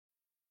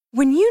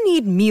When you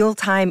need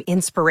mealtime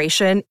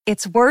inspiration,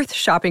 it's worth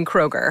shopping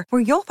Kroger,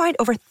 where you'll find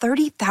over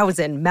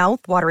 30,000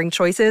 mouth-watering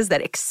choices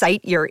that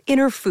excite your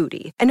inner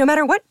foodie. And no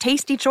matter what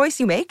tasty choice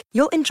you make,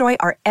 you'll enjoy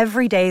our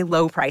everyday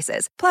low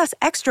prices, plus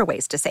extra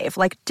ways to save,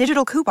 like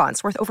digital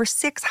coupons worth over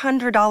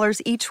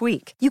 $600 each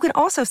week. You can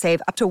also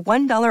save up to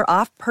 $1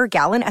 off per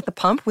gallon at the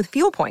pump with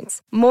fuel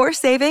points. More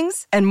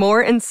savings and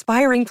more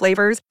inspiring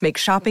flavors make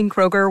shopping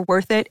Kroger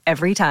worth it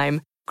every time.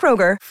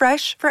 Kroger,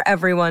 fresh for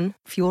everyone.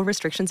 Fuel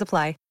restrictions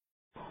apply.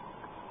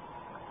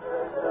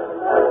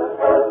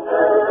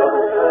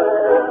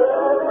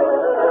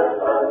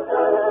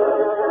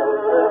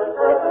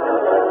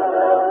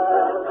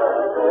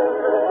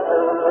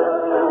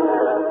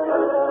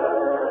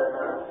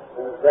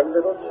 The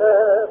little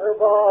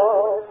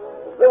chatterbox,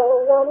 the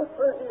one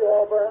pretty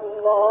auburn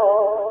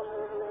lock.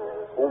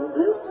 Whom do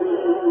you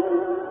see?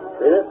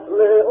 It's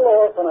little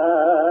orphan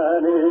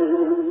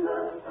Annie.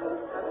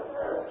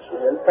 She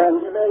and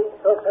Sandy make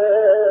a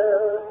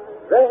pair.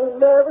 They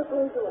never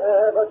seem to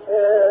have a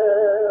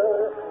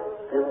care.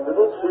 You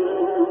little see,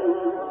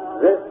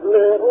 this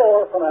little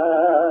orphan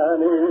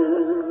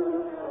Annie.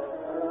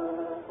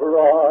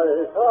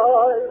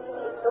 Bright-eyed,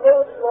 each of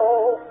us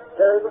all,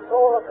 there's a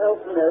sort of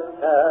helpiness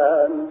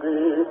can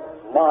be.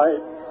 My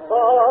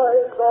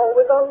size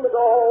always on the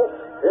go.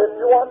 If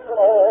you want to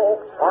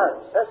know,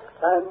 Princess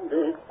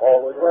Candy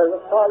always wears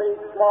a sunny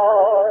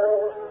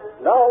smile.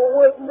 Now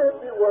wouldn't it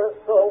be worth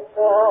so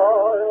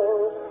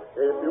while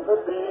if you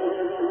could be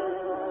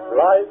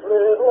like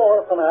little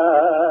orphan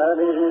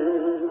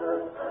Annie?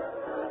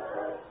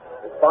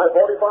 It's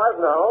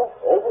 5:45 now,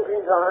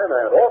 Ovaltine time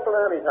and Orphan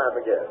Annie time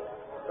again.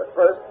 But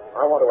first,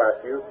 I want to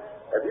ask you,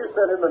 have you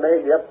sent in the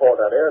name yet for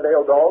that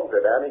Airedale dog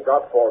that Annie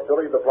got for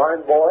Billy the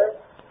Blind Boy?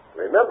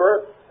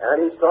 Remember,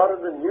 Annie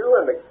started a new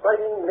and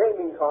exciting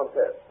naming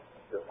contest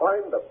to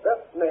find the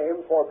best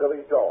name for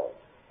Billy's dog.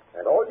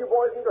 And all you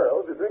boys and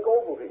girls who drink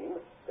Ovaltine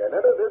can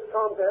enter this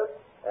contest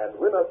and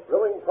win a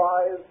thrilling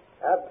prize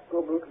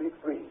absolutely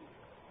free.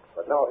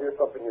 But now here's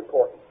something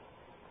important.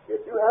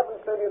 If you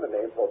haven't sent in a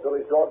name for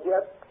Billy's dog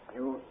yet,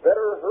 you'd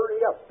better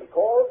hurry up,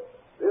 because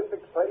this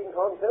exciting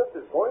contest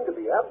is going to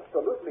be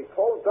absolutely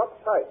closed up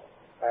tight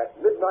at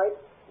midnight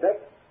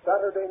next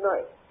Saturday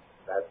night.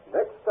 That's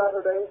next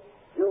Saturday,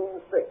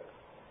 June 6th.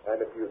 And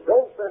if you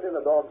don't send in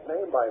a dog's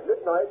name by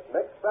midnight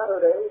next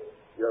Saturday,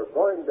 you're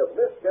going to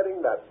miss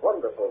getting that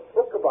wonderful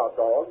book about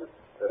dogs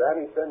that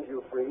Annie sends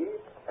you free,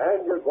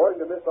 and you're going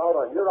to miss out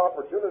on your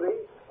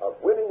opportunity of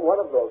winning one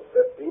of those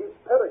 50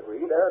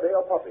 pedigreed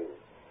Airedale puppies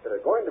that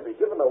are going to be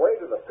given away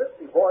to the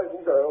 50 boys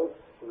and girls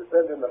who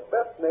send in the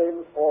best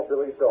names for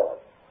Billy's dog.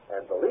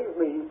 And believe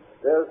me,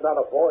 there's not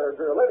a boy or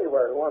girl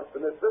anywhere who wants to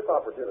miss this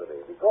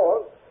opportunity,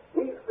 because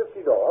these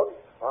 50 dogs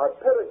are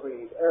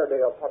pedigreed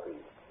Airedale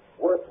puppies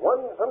worth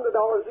 $100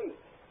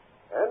 each.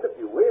 And if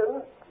you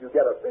win, you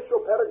get official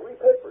pedigree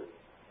papers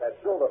that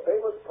show the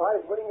famous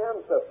prize-winning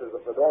ancestors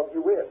of the dog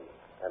you win.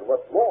 And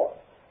what's more,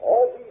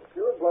 all these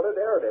pure-blooded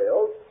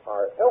Airedales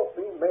are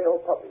healthy male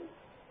puppies.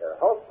 They're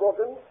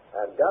housebroken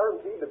and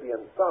guaranteed to be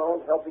in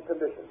sound, healthy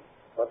condition.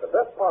 But the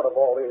best part of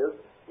all is,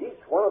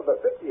 each one of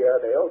the 50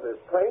 Airedales is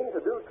trained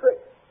to do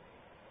tricks.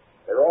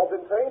 They're all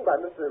been trained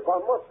by Mr.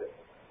 Von Mustic,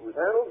 who's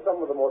handled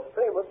some of the most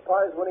famous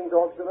prize-winning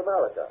dogs in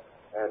America.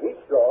 And each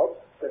dog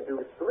can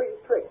do 3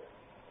 tricks.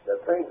 They're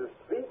trained to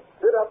speak,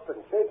 sit up, and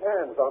shake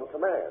hands on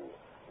command.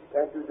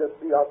 Can't you just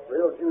see how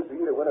thrilled you'd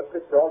be to win a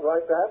trick dog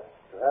like that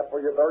to have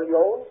for your very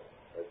own?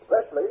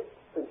 Especially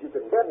since you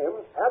can get him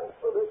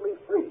absolutely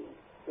free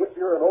if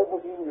you're an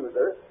Ovaltine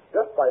user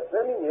just by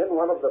sending in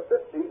one of the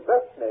 50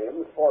 best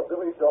names for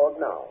Billy's dog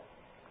now.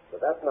 But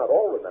that's not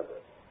all,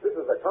 remember. This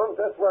is a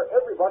contest where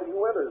everybody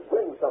who enters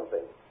wins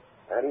something.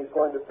 And he's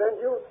going to send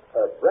you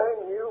a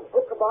brand new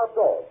book about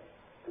dogs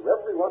to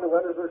everyone who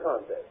enters the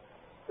contest.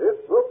 This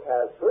book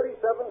has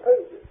 37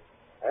 pages,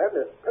 and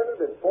it's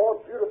printed in 4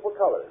 beautiful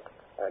colors,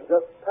 and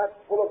just packed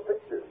full of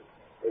pictures.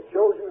 It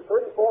shows you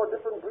 34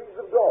 different breeds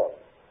of dogs,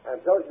 and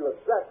tells you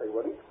exactly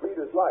what each breed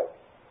is like.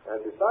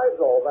 And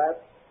besides all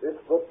that, this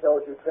book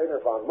tells you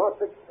Trainer Von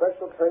Mustic's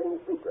special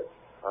training secrets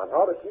on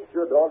how to teach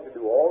your dog to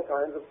do all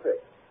kinds of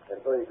tricks. And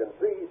so you can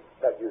see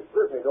that you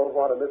certainly don't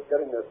want to miss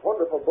getting this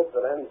wonderful book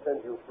that Annie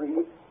sends you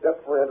free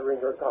just for entering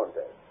her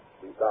contest.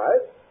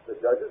 Besides, the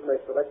judges may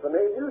select the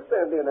name you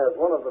send in as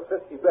one of the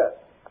 50 best.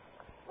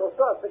 So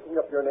start thinking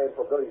up your name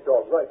for Billy's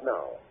dog right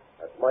now.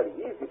 That's mighty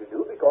easy to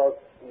do because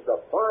he's a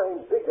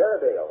fine, big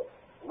Airedale,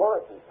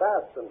 smart and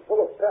fast and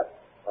full of pep,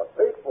 a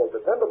faithful,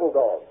 dependable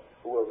dog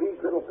who will lead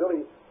little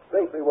Billy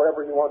safely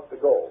wherever he wants to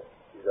go.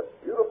 He's a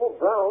beautiful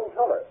brown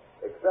color,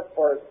 except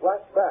for his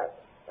black back,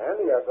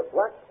 and he has a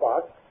black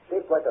spot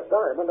shaped like a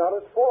diamond on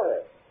his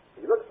forehead.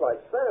 He looks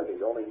like Sandy,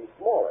 only he's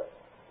smaller.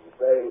 You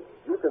say,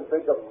 you can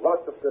think of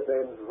lots of good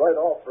names right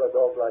off for a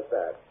dog like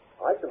that.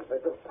 I can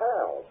think of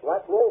Pal,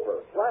 Black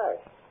Rover,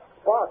 Flash,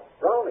 Spot,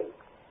 Brownie.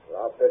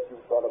 Well, I'll bet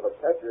you've thought of a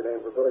catchier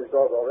name for Billy's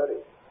dog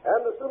already.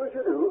 And as soon as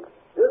you do,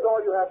 here's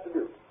all you have to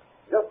do.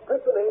 Just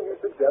print the name you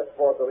suggest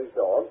for Billy's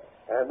dog,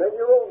 and then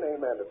your own name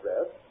and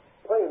address,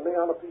 plainly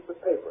on a piece of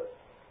paper.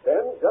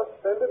 Then just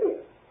send it in.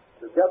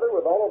 together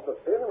with all of the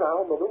thin,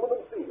 round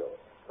aluminum seal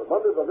from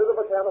under the lid of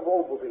a can of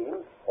Ovaltine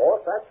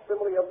or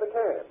facsimile of the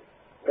can.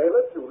 Mail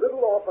it to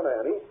Little Orphan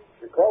Annie,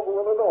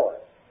 Chicago, Illinois.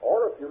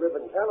 Or if you live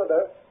in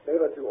Canada,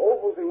 mail it to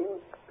Ovaltine,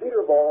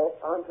 Peterborough,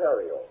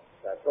 Ontario.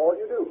 That's all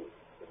you do.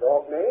 The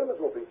dog names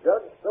will be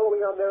judged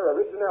solely on their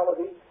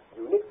originality,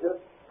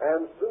 uniqueness,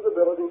 and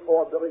suitability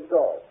for Billy's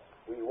dog.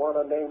 We want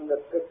a name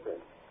that fits him.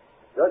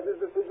 Judges'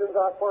 decisions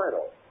are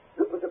final.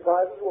 Duplicate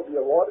prizes will be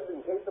awarded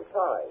in case of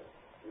ties.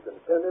 You can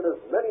send in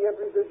as many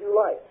entries as you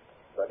like,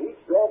 but each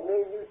dog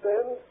name you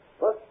send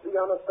must be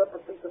on a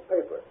separate piece of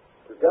paper,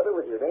 together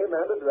with your name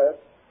and address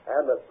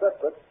and a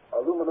separate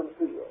aluminum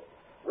seal.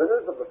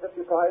 Winners of the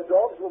 50 prize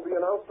dogs will be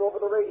announced over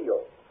the radio.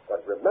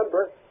 But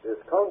remember, this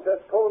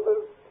contest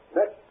closes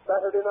next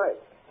Saturday night.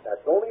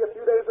 That's only a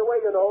few days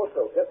away, you know,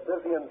 so get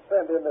busy and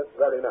send in this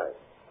very night.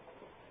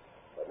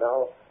 But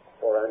now,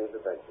 for Annie's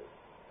adventure.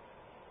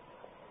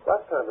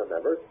 Last time,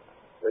 remember,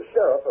 the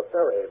sheriff of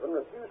Fairhaven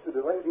refused to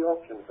delay the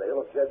auction sale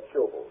of Jed's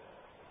showboat.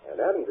 And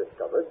Annie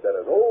discovered that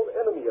an old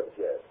enemy of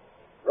Jed,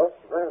 Russ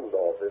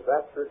Randolph, is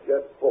after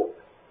Jed's boat.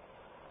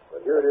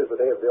 But here it is the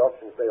day of the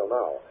auction sale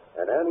now,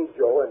 and Annie,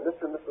 Joe, and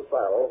Mr. and Mrs.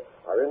 Farrell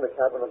are in the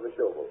cabin of the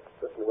showboat.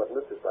 Listen to what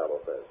Mrs.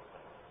 Farrell says.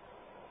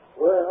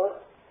 Well,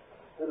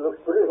 it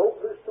looks pretty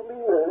hopeless to me,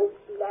 Annie.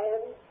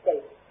 Land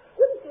sakes.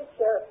 Wouldn't this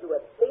sheriff do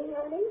a thing,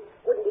 Annie?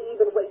 Wouldn't he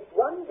even wait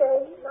one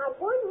day? Not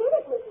 1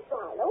 minute, Mrs.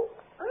 Farrell.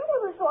 I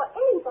never saw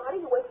anybody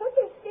who was such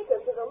a sticker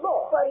to the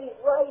law. But he's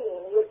right,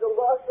 Annie. If the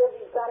law says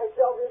he's got to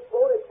sell this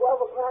boat at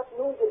 12 o'clock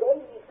noon today,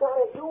 he's got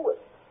to do it.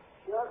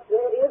 Just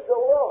that is the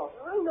law.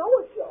 I know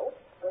it, Joe.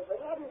 But if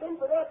it hadn't been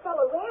for that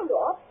fellow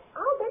Randolph,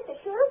 I'll bet the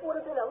sheriff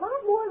would have been a lot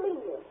more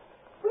lenient.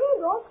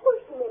 Randolph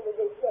pushed him into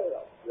this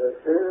sale. The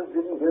sheriff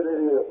didn't get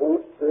any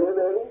votes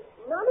then, Annie?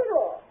 None at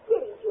all.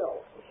 Did he,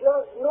 Joe?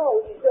 Just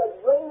no. He said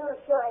rain or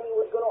shine, he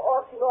was going to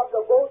auction off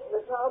the boats in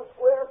the town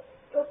square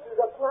just as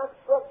the clock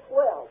struck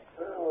 12.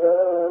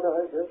 Well,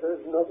 I guess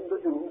there's nothing to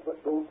do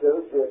but go tell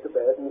Jed the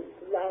bad news.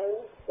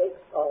 Land sakes,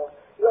 Paul.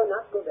 You're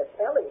not going to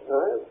tell him.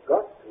 I've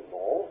got to,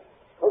 Ma.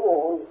 Come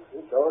on.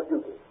 It's our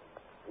duty.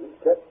 He's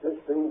kept this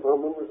thing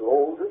from him as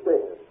long as he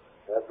can.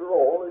 After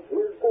all, it's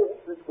his boat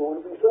that's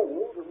going to be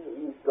sold, and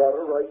he's got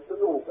a right to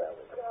know about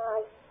it.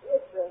 Gosh,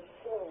 it's a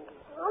shame.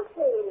 I'll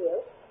say it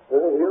is.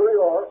 Well, here we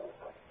are.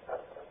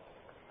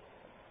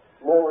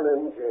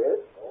 Morning, Jed.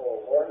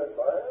 Oh, morning,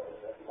 Byron.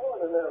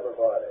 Morning,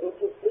 everybody. Did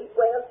you sleep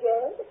well,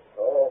 Jed?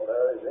 Oh,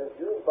 Mary, since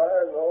you and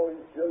Byron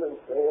always children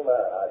came,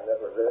 I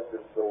never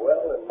rested so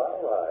well in my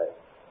life.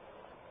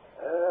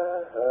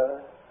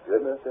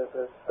 Goodness, at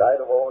the sight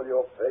of all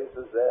your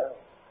faces there.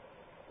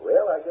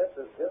 Well, I guess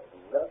there's just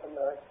nothing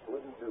I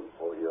wouldn't do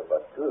for you if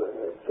I could.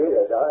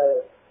 Jed,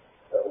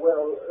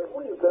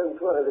 we've been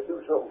trying to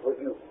do something for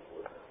you.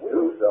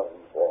 Do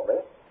something for me?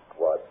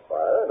 What,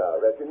 Byron?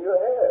 I reckon you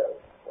have.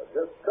 Well,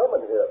 just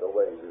coming here the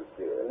way you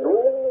did.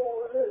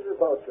 No, this is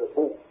about your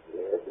boat,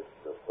 Jed.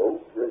 The boat?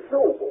 Your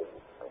showboat.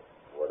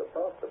 What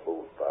about the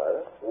boat,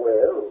 Byron?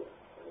 Well,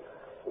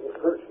 it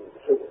hurts me to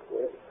say it,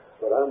 Jed,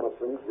 but I'm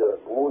afraid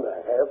you're going to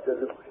have to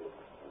lose it.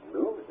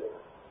 Lose it?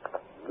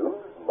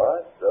 Lose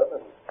my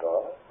Southern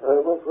Star?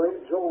 I'm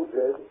afraid so,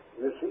 Jed.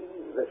 You see,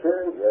 the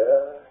sheriff...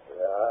 Yeah,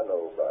 I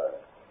know, Byron.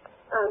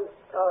 I'm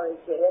sorry,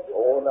 Jed.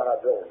 Oh, now,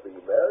 don't be,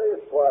 Mary.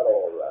 It's quite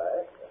all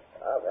right.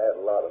 I've had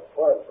a lot of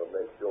fun from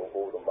this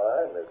showboat of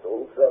mine, this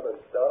old Southern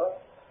Star.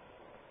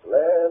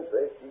 Land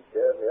sakes, she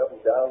carried me up and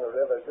down the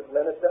river a good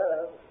many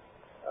times.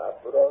 I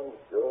put on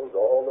shows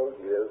all those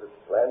years at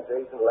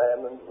plantation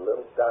landings and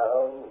little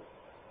towns.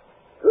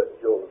 Good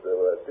shows there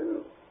were,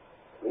 too.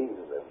 Clean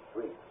and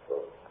sweet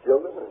for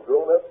children and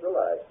grown-ups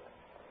alike.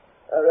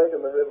 I reckon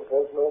the river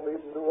folks know me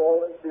from New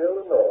Orleans to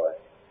Illinois.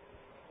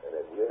 And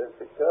in years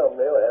to come,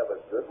 they'll have a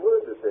good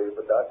word to say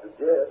for Dr.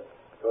 Jed,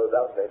 because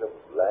I've made them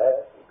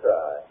laugh and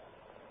cry.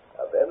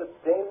 I've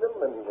entertained them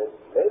and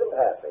made them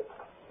happy.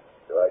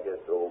 So I guess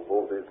the old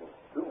boat isn't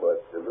too much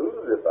to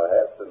lose if I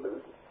have to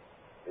lose it.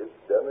 It's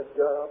done a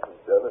job and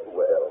done it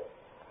well.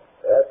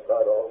 That's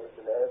about all we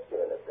can ask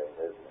anything,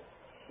 isn't it?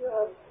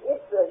 Sure,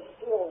 it's a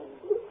shame.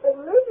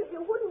 Elizabeth,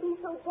 it wouldn't be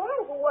so bad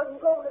if it wasn't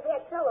going to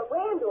that fellow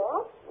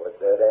Randolph. What's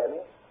that,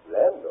 Annie?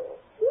 Randolph?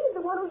 He's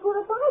the one who's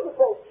going to buy the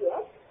boat,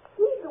 Jed.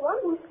 He's the one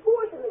who's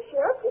forcing the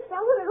sheriff to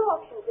sell it at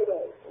auction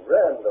today.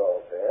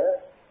 Randolph, eh?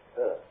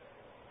 Huh.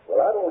 Well,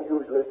 I don't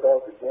usually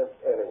talk against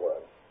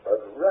anyone,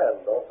 but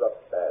Randolph's a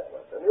bad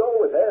one, and he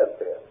always has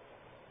been.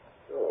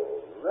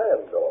 So,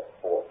 Randolph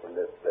forcing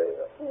this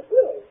sale. He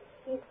is.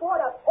 He's bought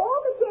up all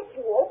the debt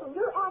you owe from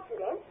your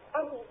accident,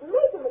 and he's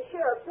making the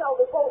sheriff sell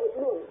the boat at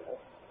noon.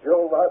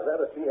 Joe, I'd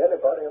rather see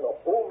anybody in the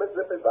whole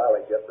Mississippi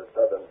Valley get the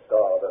Southern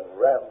Star than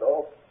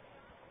Randolph.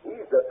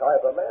 He's the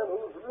type of man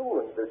who's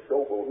ruined the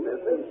showboat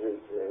business.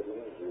 Easy, Jed,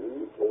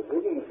 easy. Take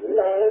it easy.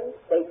 Land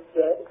sakes,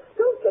 Jed.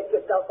 Don't get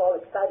yourself all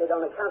excited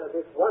on account of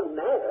this one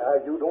man.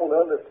 You don't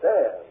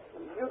understand.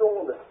 You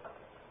don't...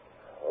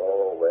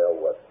 Oh, well,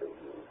 what's the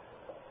use?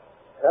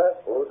 I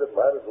suppose it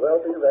might as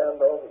well be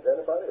Randolph as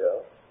anybody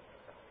else.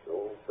 The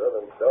old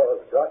Southern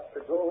Star's got to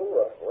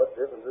go. What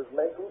difference does it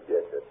make who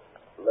gets it?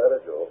 Let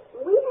her go.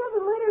 We have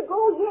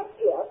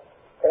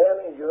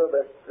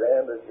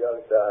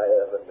I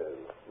ever knew.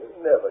 You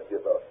never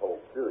give up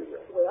hope, do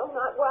you? Well,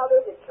 not while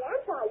there's a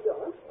chance I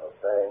don't. Well,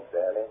 thanks,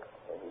 Annie.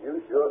 And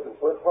you sure can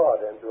put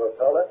heart into a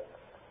fella.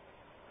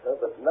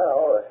 But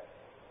now,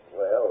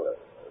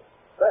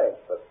 thanks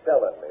for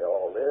telling me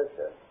all this.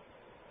 And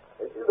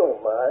if you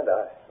don't mind,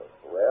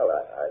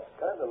 I'd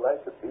kind of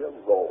like to be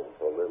alone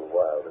for a little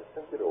while to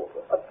think it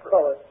over. Of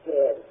course,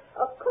 Jed.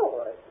 Of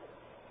course.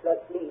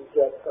 Let's leave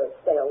Jed for a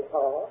spell,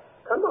 Paul.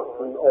 Come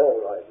on.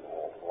 All right,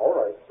 Mom. All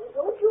right.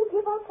 Don't you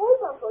give up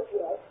hope, Uncle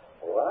Jed.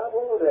 Well, I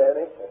won't,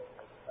 Annie.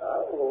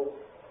 I won't.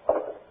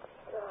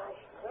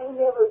 Gosh, I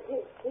never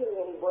did see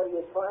anybody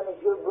as fine as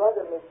your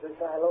brother, Mr.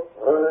 Shiloh.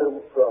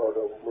 I'm proud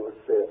of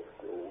myself,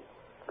 too.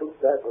 Took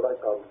that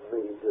like a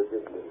major,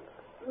 didn't he?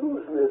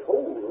 Losing his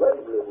whole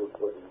livelihood,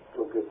 but he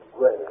took it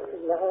grand.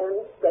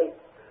 Land sakes.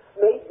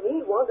 Made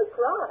me want to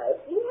cry.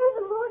 He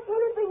hasn't lost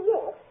anything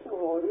yet.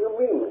 What do you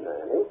mean,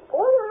 Annie?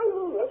 All I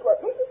mean is what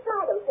Mrs.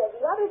 Shiloh said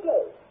the other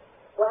day.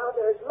 While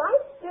there's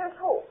life, there's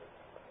hope.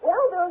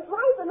 Well, there's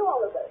life in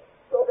all of us,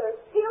 so there's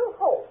still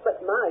hope.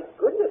 But my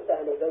goodness,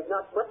 Annie, there's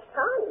not much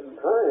time.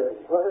 Time?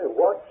 Why,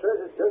 Watch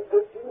says it's just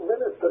 15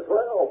 minutes to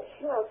 12.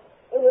 Shucks.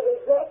 And at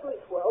exactly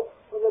 12,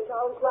 when the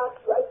town clock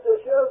strikes, the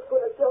sheriff's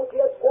going to sell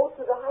Jed's boat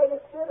to the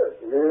highest bidder.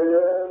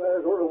 Yeah,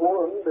 there's only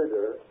one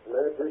bidder, and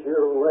that's this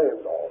here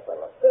Randolph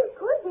fella. There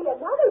could be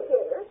another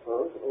bidder.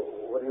 Huh?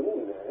 What do you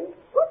mean, Annie?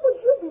 What would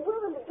you be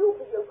willing to do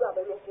for your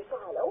brother, Mr.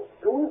 Shiloh?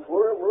 Do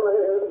for him,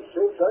 land,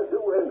 since I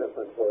do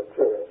anything for a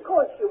chance. Of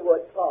course you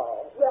would,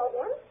 Paul. Well,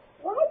 then,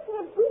 why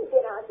can't we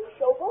bid on this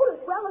showboat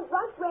as well as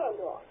Russ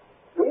Randolph?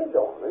 Bid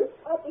on it?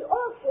 At the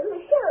auction the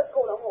sheriff's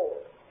going to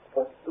hold.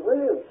 But the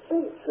land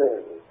sakes,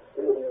 Annie.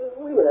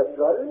 We haven't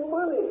got any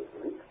money.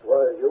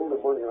 Why, the only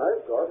money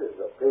I've got is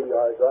the pay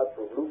I got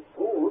from Luke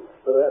Poole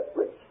for that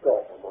rich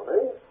stock of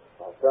mine,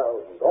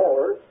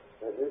 $1,000.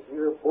 And this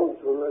here boat,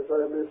 unless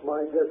I miss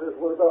my guesses,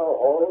 was a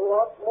whole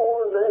lot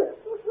more than that.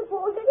 Well,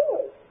 suppose it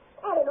is.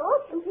 At an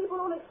auction, people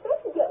don't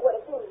expect to get what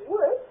a thing's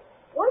worth.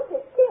 Once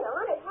it's bid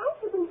on, it has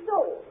to be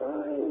sold.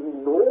 I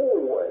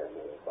know,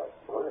 Annie, but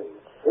my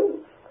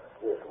sakes,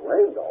 this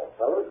Randolph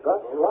fella's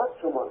got lots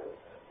of money.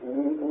 He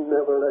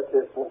never let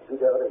this boat get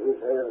out of his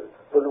hands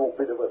for no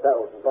bit of $1,000.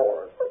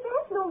 But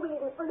that's no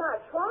reason for not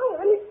trying.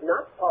 It's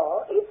not,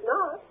 Paul. It's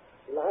not.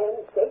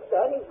 Land sakes,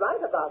 Annie's right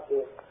about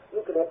this.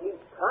 You can at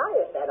least try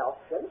at that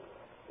auction.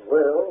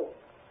 Well,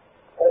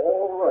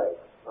 all right.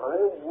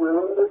 I'm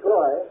willing to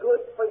try.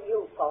 Good for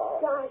you,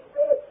 Paul. Gosh,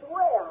 that's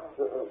swell.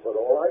 But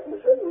all I can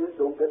say is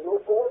don't get no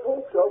false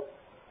hopes up.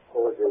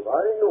 Because if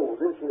I know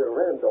this here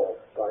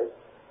Randolph type,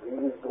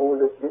 he's going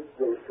to get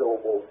this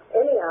showboat.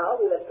 Anyhow,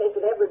 we have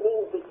taken every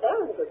means we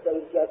can to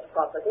save Jed's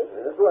property.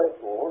 That's right,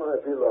 Vaughn. I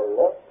feel a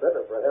lot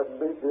better for having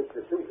made this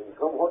decision,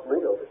 come what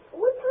may of it.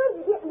 What time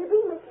you getting to be,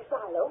 Mr.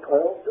 Shiloh?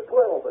 12 to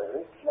 12,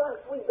 Annie.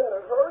 Shucks, we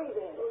better hurry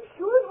then. We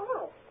sure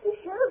have. The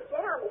sheriff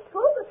said on the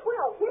stroke of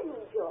 12, didn't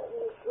he, Joe?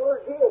 He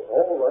sure did.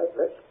 All right,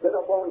 let's get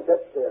up on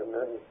deck then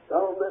and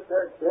down that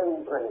there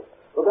gangplank.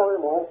 Goodbye,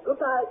 Mom.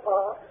 Goodbye,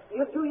 Paul.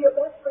 You do your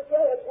best for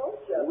Jed, won't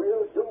you?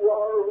 We'll do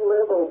our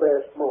level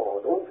best,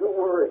 Ma. Don't you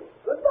worry.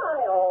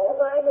 Goodbye, all.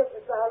 Goodbye,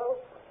 Mr. Shiloh.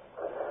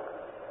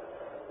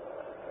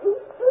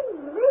 He's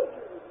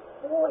amazing.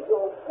 Boy,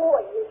 oh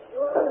boy, it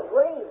sure is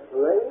rain.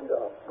 Rain?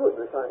 Oh,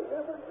 goodness, I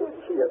never did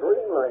see it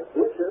rain like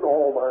this in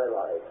all my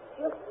life.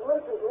 Just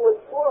listen to it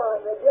pour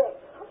on the deck.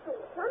 That's the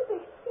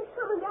sunfish is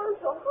coming down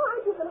so hard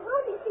you can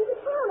hardly see the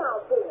town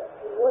out there.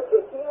 What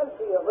you can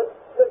see of it,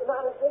 there's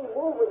not a thing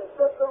moving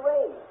except the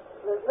rain.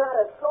 There's not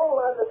a soul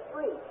on the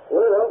street.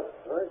 Well,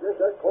 I guess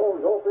that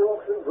calls off the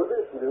auction for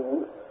this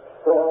news.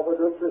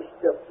 Providence has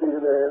stepped in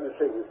and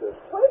saved us.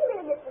 Wait a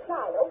minute, Mr.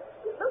 Shiloh.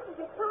 It looks as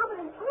if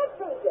Providence has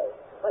saved us,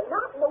 but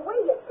not in the way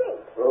you think.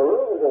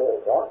 Oh,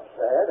 what's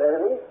that,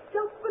 Annie?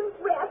 Jumping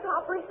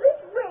grasshoppers, this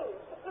rain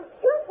is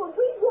just what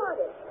we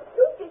wanted.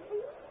 Don't you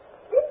see?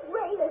 This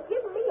rain has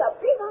given me a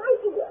big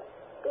idea.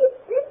 It's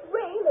this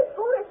rain that's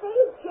going to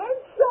save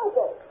Jed's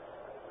showboat.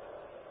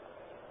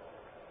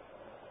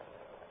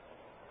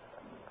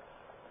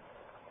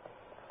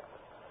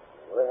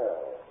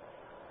 Well,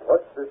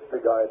 what's this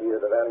big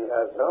idea that Annie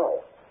has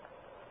now?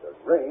 The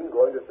rain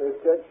going to save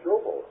Jed's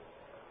showboat.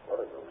 What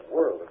in the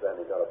world has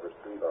Annie got up her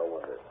sleeve, I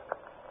wonder?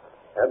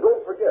 And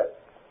don't forget,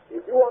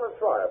 if you want to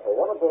try for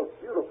one of those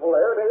beautiful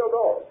Airedale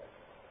dogs,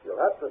 you'll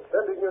have to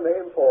send in your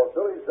name for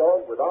Billy's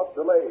Dog without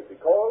delay,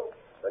 because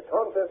the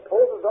contest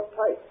closes up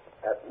tight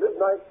at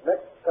midnight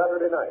next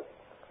Saturday night.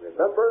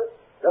 Remember,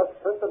 just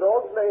print the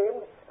dog's name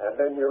and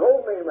then your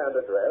own name and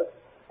address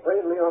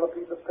plainly on a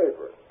piece of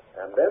paper,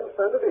 and then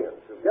send it in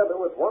together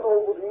with one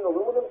Ovaltine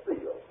aluminum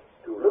seal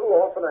to Little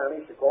Orphan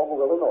Annie, Chicago,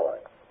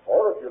 Illinois.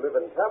 Or if you live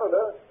in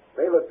Canada,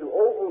 mail it to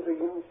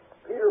Ovaltine,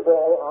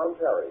 Peterborough,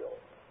 Ontario.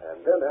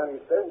 And then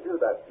Annie sends you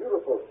that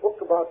beautiful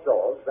book about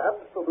dogs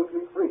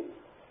absolutely free.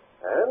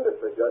 And if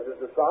the judges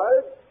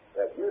decide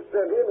that you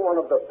send in one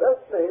of the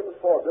best names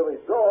for Billy's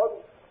dog,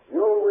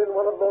 you'll win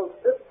one of those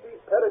 50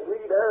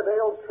 pedigreed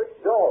Airedale trick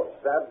dogs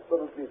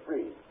absolutely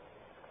free.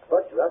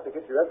 But you have to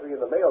get your entry in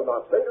the mail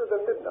not later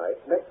than midnight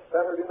next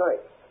Saturday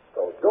night.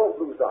 So don't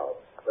lose out.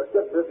 But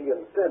get busy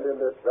and send in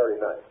this very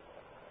night.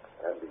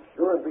 And be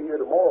sure and be here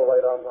tomorrow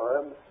right on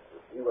time to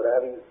see what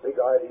Annie's big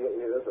idea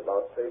is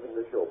about saving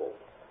the showboat.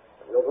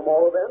 Until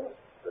tomorrow then,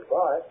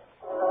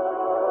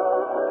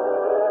 goodbye.